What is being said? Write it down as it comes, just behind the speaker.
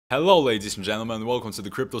Hello ladies and gentlemen, welcome to the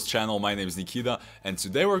Cryptus channel. My name is Nikita and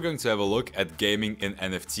today we're going to have a look at gaming in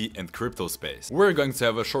NFT and crypto space. We're going to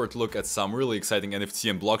have a short look at some really exciting NFT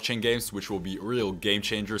and blockchain games which will be real game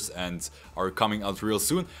changers and are coming out real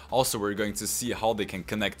soon. Also, we're going to see how they can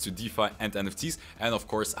connect to DeFi and NFTs and of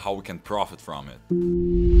course how we can profit from it.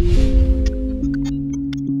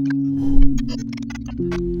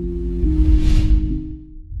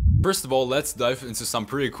 First of all, let's dive into some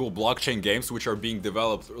pretty cool blockchain games which are being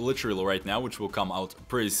developed literally right now, which will come out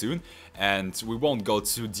pretty soon. And we won't go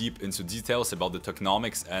too deep into details about the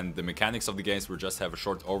tokenomics and the mechanics of the games. We'll just have a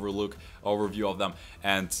short overview of them.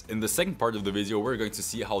 And in the second part of the video, we're going to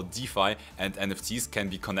see how DeFi and NFTs can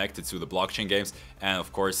be connected to the blockchain games. And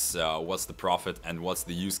of course, what's the profit and what's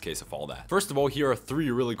the use case of all that. First of all, here are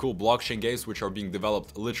three really cool blockchain games which are being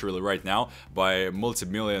developed literally right now by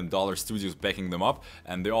multi-million-dollar studios backing them up.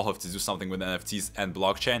 And they all have to do something with NFTs and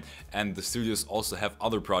blockchain, and the studios also have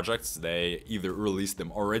other projects. They either released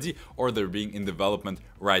them already or they're being in development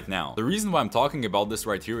right now. The reason why I'm talking about this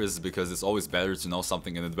right here is because it's always better to know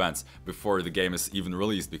something in advance before the game is even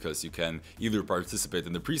released, because you can either participate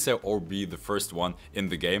in the pre-sale or be the first one in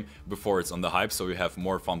the game before it's on the hype, so you have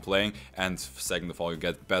more fun playing, and second of all, you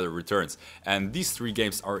get better returns. And these three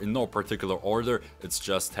games are in no particular order, it's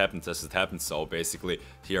just happened as it happened, so basically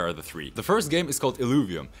here are the three. The first game is called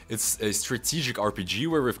Illuvium. It's a strategic RPG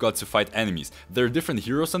where we've got to fight enemies. There are different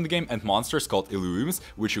heroes in the game and monsters called Illuviums,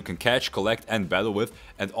 which you can catch, collect and battle with,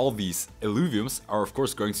 and all these Illuviums are of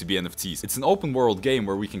course going to be NFTs. It's an open world game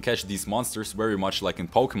where we can catch these monsters very much like in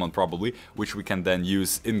Pokemon probably, which we can then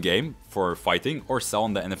use in-game for fighting or sell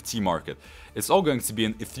on the NFT market. It's all going to be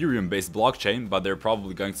an Ethereum-based blockchain, but they're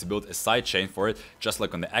probably going to build a sidechain for it, just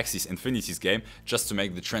like on the Axie Infinity's game, just to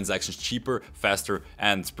make the transactions cheaper, faster,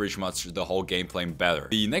 and pretty much the whole gameplay better.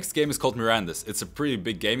 The next game is called Mirandus. It's a pretty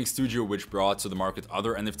big gaming studio which brought to the market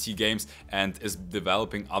other NFT games and is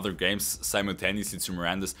developing other games simultaneously to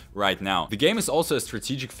Mirandus right now. The game is also a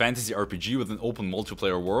strategic fantasy RPG with an open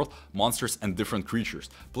multiplayer world, monsters, and different creatures.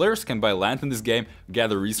 Players can buy land in this game,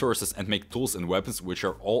 gather resources, and make tools and weapons, which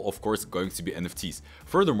are all of course going to be NFTs.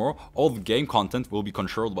 Furthermore, all the game content will be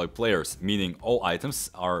controlled by players, meaning all items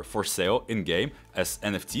are for sale in-game as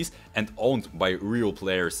NFTs and owned by real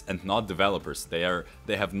players and not developers. They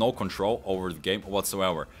have no control over the game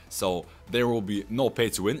whatsoever. So there will be no pay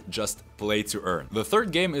to win, just play to earn. The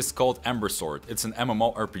third game is called Ember Sword. It's an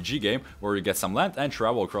MMORPG game where you get some land and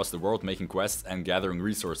travel across the world making quests and gathering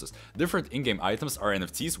resources. Different in-game items are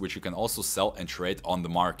NFTs, which you can also sell and trade on the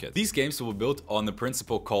market. These games will be built on a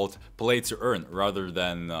principle called play to earn rather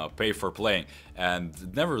than pay for playing.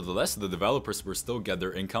 And nevertheless, the developers will still get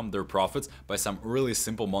their income, their profits, by some really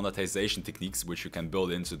simple monetization techniques which you can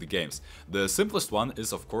build into the games. The simplest one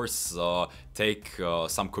is of course take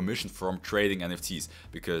some commission from trading NFTs,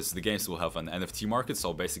 because the games will have an NFT market,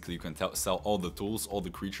 so basically you can sell all the tools, all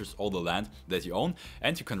the creatures, all the land that you own,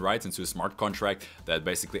 and you can write into a smart contract that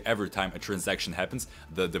basically every time a transaction happens,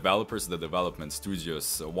 the developers, the development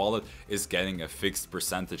studio's wallet is getting a fixed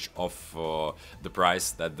percentage of the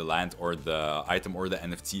price that the land or the item or the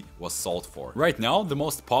NFT was sold for. Right now, the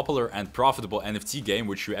most popular and profitable NFT game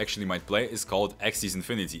which you actually might play is called Axie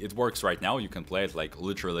Infinity. It works right now, you can play it like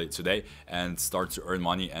literally today and start to earn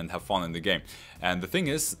money and have fun in the game. And the thing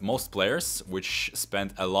is, most players which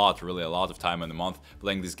spend really a lot of time in a month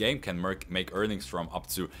playing this game can make earnings from up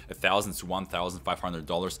to $1,000 to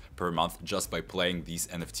 $1,500 per month just by playing these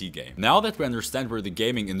NFT games. Now that we understand where the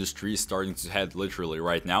gaming industry is starting to head literally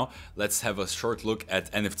right now, let's have a short look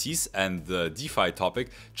at NFTs and the DeFi topic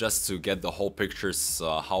just to get the whole pictures,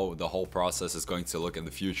 how the whole process is going to look in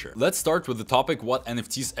the future. Let's start with the topic what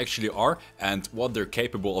NFTs actually are and what they're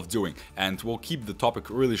capable of doing. And we'll keep the topic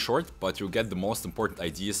really short, but you'll get the most important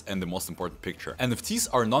ideas and the most important picture. NFTs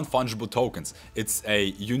are non-fungible tokens. It's a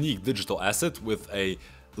unique digital asset with a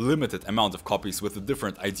limited amount of copies with a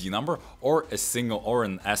different ID number, or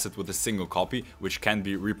an asset with a single copy which can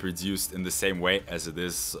be reproduced in the same way as it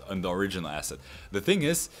is in the original asset. The thing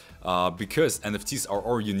is, because NFTs are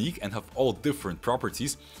all unique and have all different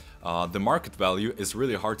properties, the market value is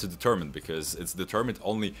really hard to determine, because it's determined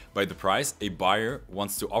only by the price a buyer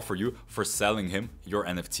wants to offer you for selling him your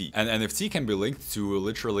NFT. An NFT can be linked to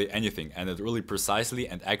literally anything, and it really precisely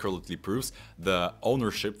and accurately proves the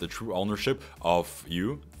ownership, the true ownership of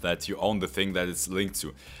you that you own the thing that it's linked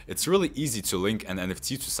to. It's really easy to link an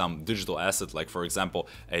NFT to some digital asset, like for example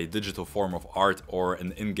a digital form of art or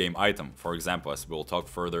an in-game item, for example, as we'll talk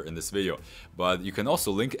further in this video. But you can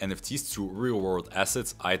also link NFTs to real-world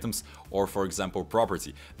assets, items, or for example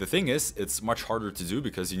property. The thing is, it's much harder to do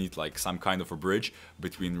because you need like some kind of a bridge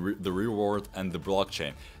between the real world and the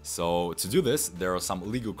blockchain. So to do this, there are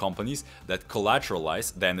some legal companies that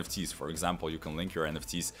collateralize the NFTs. For example, you can link your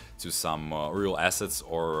NFTs to some real assets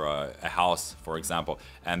or a house, for example,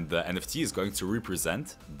 and the NFT is going to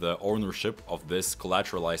represent the ownership of this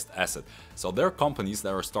collateralized asset. So there are companies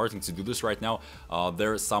that are starting to do this right now.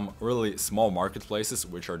 There are some really small marketplaces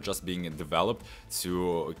which are just being developed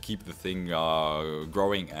to keep the thing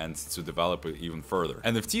growing and to develop it even further.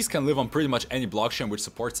 NFTs can live on pretty much any blockchain which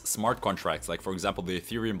supports smart contracts, like for example the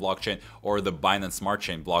Ethereum blockchain or the Binance Smart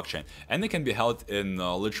Chain blockchain, and they can be held in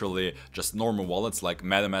literally just normal wallets like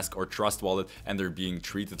MetaMask or Trust Wallet, and they're being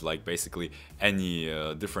treated like basically any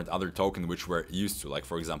different other token which we're used to, like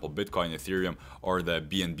for example Bitcoin, Ethereum, or the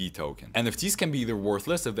BNB token. NFTs can be either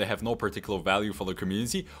worthless if they have no particular value for the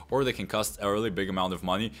community, or they can cost a really big amount of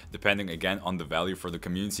money depending again on the value for the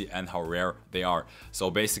community and how rare they are. So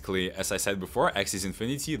basically, as I said before, Axie's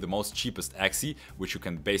Infinity, the most cheapest Axie which you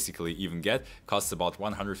can basically even get, costs about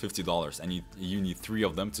 $150, and you need 3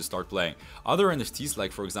 of them to start playing. Other NFTs,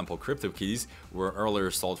 like for example CryptoKitties, were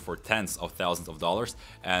earlier sold for tens of thousands of dollars,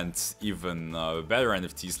 and even better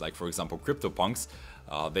NFTs like for example CryptoPunks,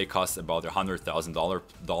 they cost about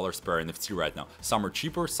 $100,000 per NFT right now. Some are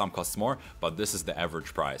cheaper, some cost more, but this is the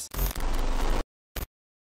average price.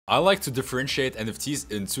 I like to differentiate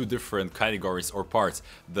NFTs in 2 different categories or parts.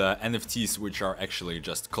 The NFTs which are actually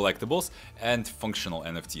just collectibles and functional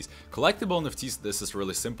NFTs. Collectible NFTs, this is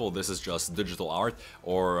really simple. This is just digital art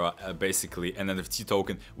or basically an NFT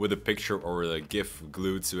token with a picture or a GIF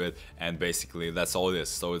glued to it, and basically that's all it is.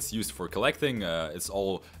 So it's used for collecting.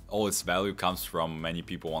 All its value comes from many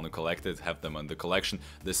people want to collect it, have them in the collection.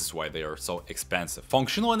 This is why they are so expensive.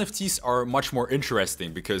 Functional NFTs are much more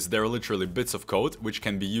interesting because they're literally bits of code which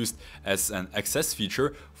can be used as an access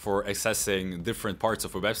feature for accessing different parts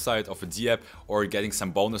of a website, of a D-app, or getting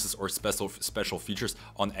some bonuses or special features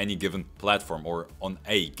on any given platform or on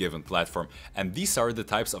a given platform. And these are the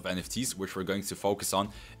types of NFTs which we're going to focus on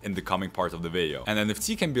in the coming part of the video. An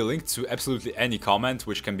NFT can be linked to absolutely any comment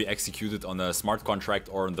which can be executed on a smart contract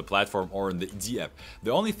or on the platform or in the D-app. The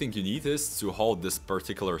only thing you need is to hold this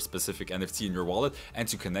particular specific NFT in your wallet and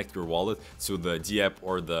to connect your wallet to the D-app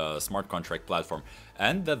or the smart contract platform,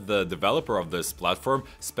 and that the developer of this platform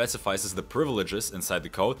specifies the privileges inside the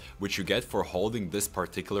code which you get for holding this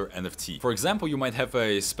particular NFT. For example, you might have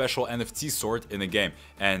a special NFT sword in a game,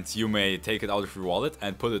 and you may take it out of your wallet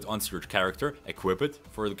and put it onto your character, equip it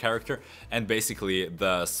for the character, and basically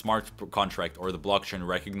the smart contract or the blockchain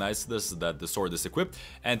recognizes this, that the sword is equipped,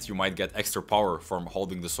 and you might get extra power from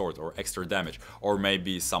holding the sword or extra damage, or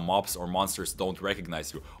maybe some mobs or monsters don't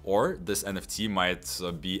recognize you, or this NFT might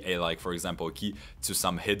be a, like for example, a key to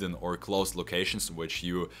some hidden or closed locations which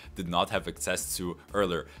you did not have access to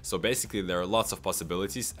earlier. So basically there are lots of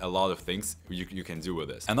possibilities, a lot of things you can do with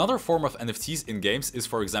this. Another form of NFTs in games is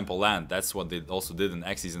for example land. That's what they also did in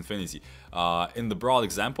Axie's Infinity. In the broad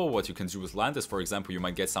example, what you can do with land is, for example, you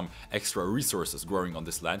might get some extra resources growing on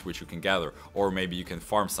this land which you can gather, or maybe you can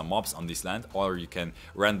farm some mobs on this land, or you can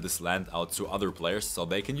rent this land out to other players so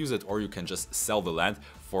they can use it, or you can just sell the land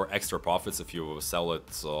for extra profits if you sell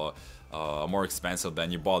it more expensive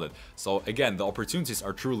than you bought it. So again, the opportunities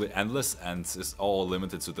are truly endless, and it's all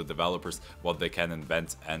limited to the developers, what they can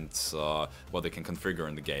invent and what they can configure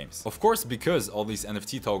in the games. Of course, because all these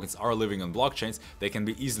NFT tokens are living on blockchains, they can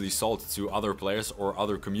be easily sold to other players or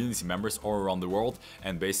other community members all around the world,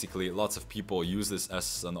 and basically lots of people use this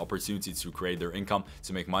as an opportunity to create their income,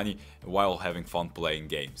 to make money while having fun playing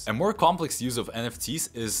games. A more complex use of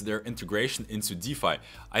NFTs is their integration into DeFi.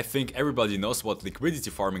 I think everybody knows what liquidity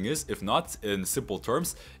farming is. If not, in simple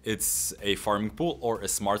terms, it's a farming pool or a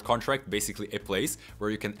smart contract, basically a place where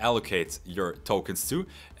you can allocate your tokens to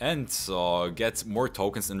and get more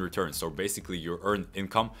tokens in return. So basically you earn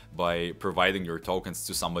income by providing your tokens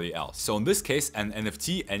to somebody else. So in this case, an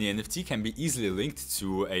NFT, any NFT can be easily linked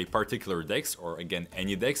to a particular DEX, or again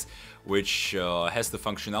any DEX, which has the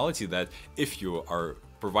functionality that if you are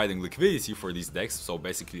providing liquidity for these DEX, so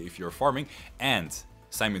basically if you're farming and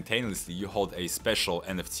simultaneously you hold a special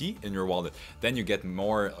NFT in your wallet, then you get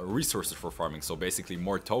more resources for farming, so basically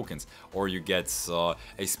more tokens, or you get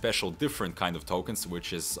a special different kind of tokens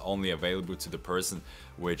which is only available to the person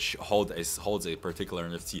which holds a particular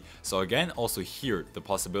NFT. So again, also here the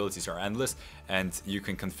possibilities are endless, and you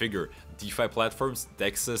can configure DeFi platforms,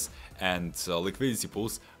 DEXs, and liquidity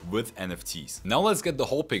pools with NFTs. Now let's get the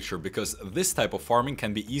whole picture, because this type of farming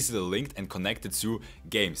can be easily linked and connected to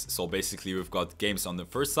games. So basically we've got games on the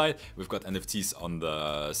first side, we've got NFTs on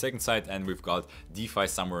the second side, and we've got DeFi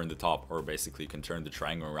somewhere in the top, or basically you can turn the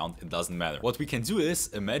triangle around, it doesn't matter. What we can do is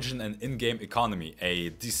imagine an in-game economy, a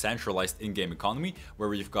decentralized in-game economy,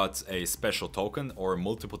 where you've got a special token or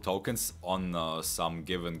multiple tokens on some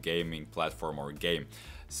given gaming platform or game.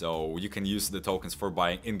 So you can use the tokens for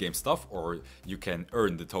buying in-game stuff, or you can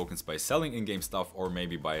earn the tokens by selling in-game stuff, or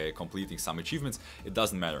maybe by completing some achievements. It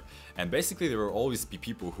doesn't matter. And basically there will always be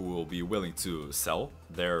people who will be willing to sell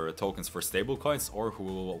their tokens for stablecoins, or who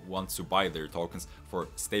will want to buy their tokens for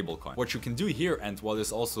stablecoin. What you can do here, and what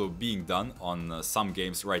is also being done on some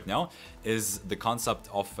games right now, is the concept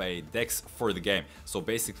of a DEX for the game. So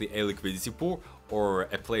basically a liquidity pool, or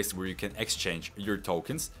a place where you can exchange your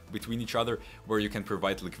tokens between each other, where you can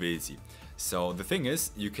provide liquidity. So the thing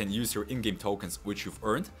is, you can use your in-game tokens which you've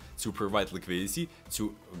earned to provide liquidity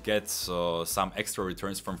to get some extra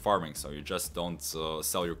returns from farming. So you just don't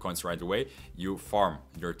sell your coins right away, you farm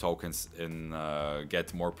your tokens and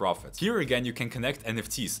get more profits. Here again you can connect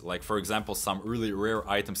NFTs, like for example some really rare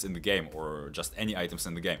items in the game, or just any items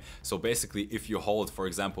in the game. So basically if you hold, for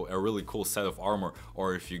example, a really cool set of armor,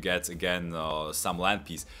 or if you get again some land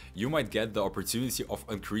piece, you might get the opportunity of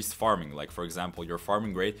increased farming. Like for example, your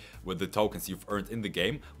farming rate with the tokens you've earned in the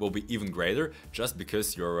game will be even greater, just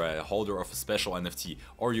because you're a holder of a special NFT.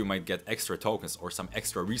 Or you might get extra tokens or some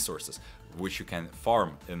extra resources which you can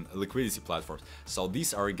farm in liquidity platforms. So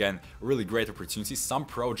these are again really great opportunities. Some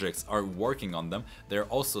projects are working on them. There are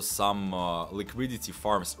also some liquidity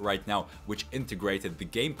farms right now which integrated the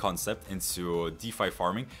game concept into DeFi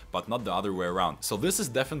farming, but not the other way around. So this is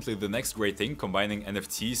definitely the next great thing, combining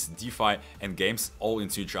NFTs, DeFi and games all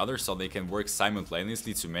into each other, so they can work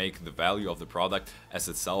simultaneously to make the value of the product as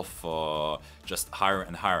itself just higher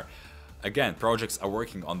and higher. Again, projects are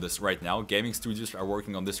working on this right now, gaming studios are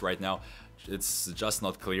working on this right now. It's just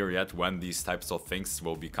not clear yet when these types of things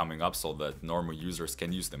will be coming up so that normal users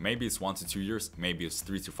can use them. Maybe it's 1 to 2 years, maybe it's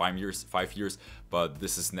 3 to 5 years, but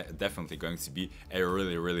this is definitely going to be a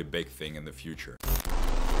really big thing in the future.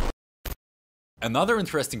 Another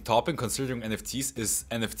interesting topic considering NFTs is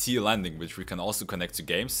NFT lending, which we can also connect to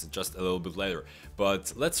games just a little bit later.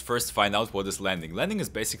 But let's first find out what is lending. Lending is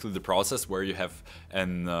basically the process where you have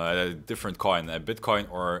a different coin, a Bitcoin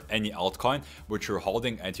or any altcoin, which you're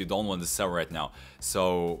holding and you don't want to sell right now.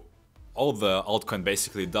 So all the altcoin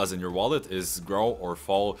basically does in your wallet is grow or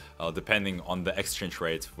fall depending on the exchange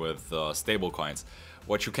rate with stable coins.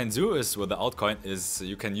 What you can do is with the altcoin is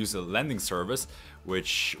you can use a lending service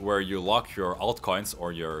where you lock your altcoins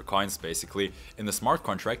or your coins basically in a smart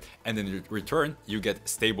contract, and in return you get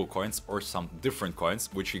stable coins or some different coins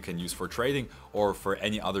which you can use for trading or for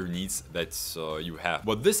any other needs that you have.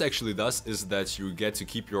 What this actually does is that you get to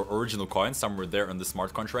keep your original coin somewhere there in the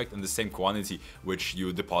smart contract in the same quantity which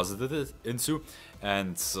you deposited it into,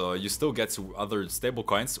 and you still get to other stable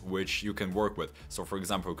coins which you can work with. So for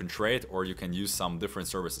example, you can trade or you can use some different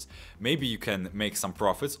services. Maybe you can make some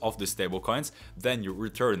profits off the stable coins, then you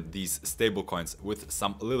return these stable coins with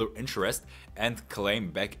some little interest and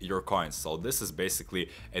claim back your coins. So this is basically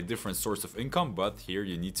a different source of income, but here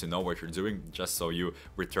you need to know what you're doing just so you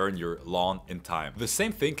return your loan in time. The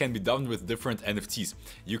same thing can be done with different NFTs.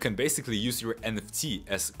 You can basically use your NFT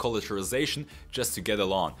as collateralization just to get a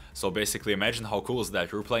loan. So basically imagine how cool is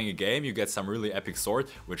that? You're playing a game, you get some really epic sword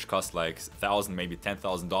which costs like $1,000, maybe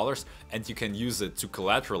 $10,000, and you can use it to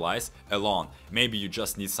collateralize a loan. Maybe you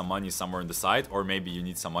just need some money somewhere on the side, or maybe you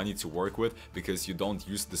need some money to work with because you don't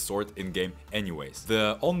use the sword in game anyways.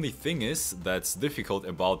 The only thing is that's difficult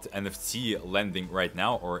about NFT lending right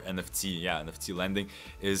now, or NFT lending,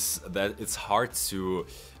 is that it's hard to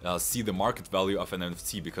see the market value of an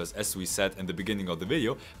NFT, because as we said in the beginning of the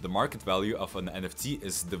video, the market value of an NFT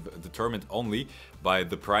is determined only by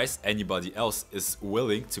the price anybody else is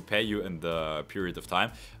willing to pay you in the period of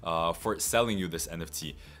time for selling you this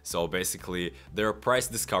NFT. So basically there are price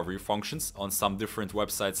discovery functions on some different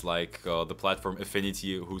websites, like the platform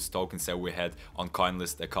Affinity, whose tokens that we had on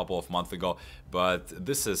CoinList a couple of months ago, but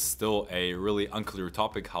this is still a really unclear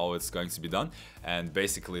topic how it's going to be done. And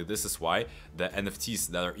basically this is why the NFTs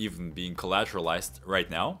that are even being collateralized right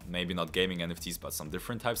now, maybe not gaming NFTs but some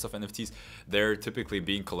different types of NFTs, they're typically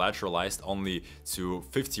being collateralized only to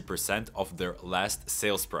 50% of their last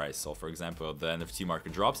sales price. So for example, the NFT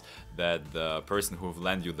market drops, that the person who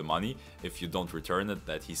lent you the money, if you don't return it,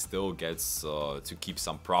 that he still gets to keep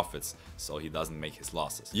some profits, so he doesn't make his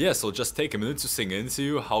losses. Yeah, so just take a minute to sink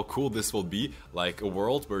into how cool this will be, like a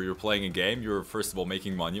world where you're playing a game, you're first of all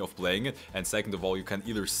making money of playing it, and second of all, you can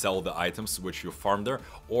either sell the items which you farm there,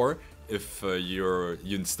 or if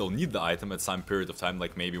you still need the item at some period of time,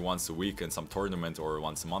 like maybe once a week in some tournament or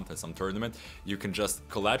once a month in some tournament, you can just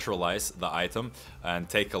collateralize the item and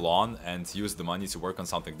take a loan and use the money to work on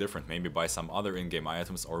something different, maybe buy some other in-game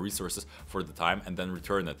items or resources for the time and then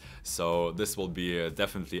return it. So this will be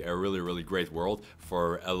definitely a really great world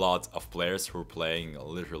for a lot of players who are playing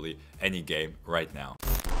literally any game right now.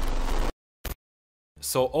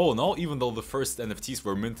 So all in all, even though the first NFTs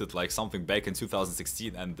were minted like something back in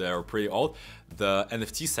 2016 and they're pretty old, the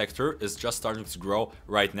NFT sector is just starting to grow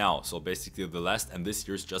right now. So basically the last and this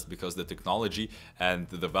year's just because the technology and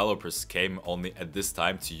the developers came only at this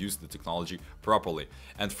time to use the technology properly.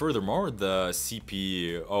 And furthermore, the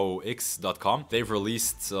CPOX.com, they've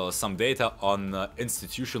released some data on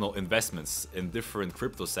institutional investments in different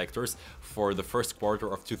crypto sectors for the first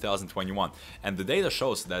quarter of 2021. And the data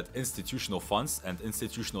shows that institutional funds and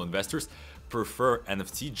institutional investors prefer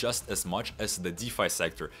NFT just as much as the DeFi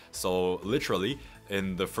sector. So literally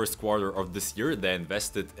in the first quarter of this year, they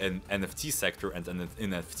invested in NFT sector and in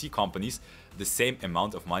NFT companies the same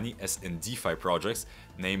amount of money as in DeFi projects,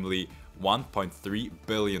 namely $1.3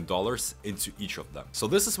 billion into each of them. So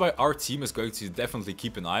this is why our team is going to definitely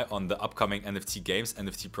keep an eye on the upcoming NFT games,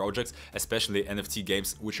 NFT projects, especially NFT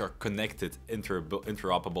games which are connected,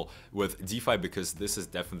 interoperable with DeFi, because this is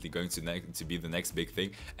definitely going to be the next big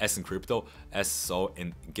thing, as in crypto, as so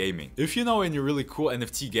in gaming. If you know any really cool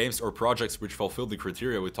NFT games or projects which fulfill the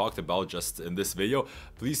criteria we talked about just in this video,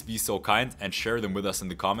 please be so kind and share them with us in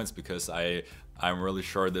the comments, because I'm really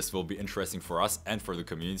sure this will be interesting for us and for the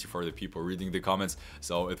community, for the people reading the comments.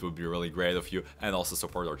 So it would be really great of you, and also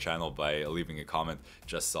support our channel by leaving a comment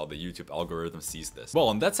just so the YouTube algorithm sees this. Well,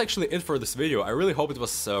 and that's actually it for this video. I really hope it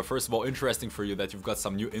was first of all interesting for you, that you've got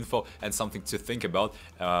some new info and something to think about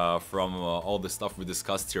from all the stuff we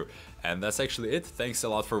discussed here. And that's actually it. Thanks a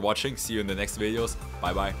lot for watching. See you in the next videos.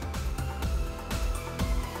 Bye bye.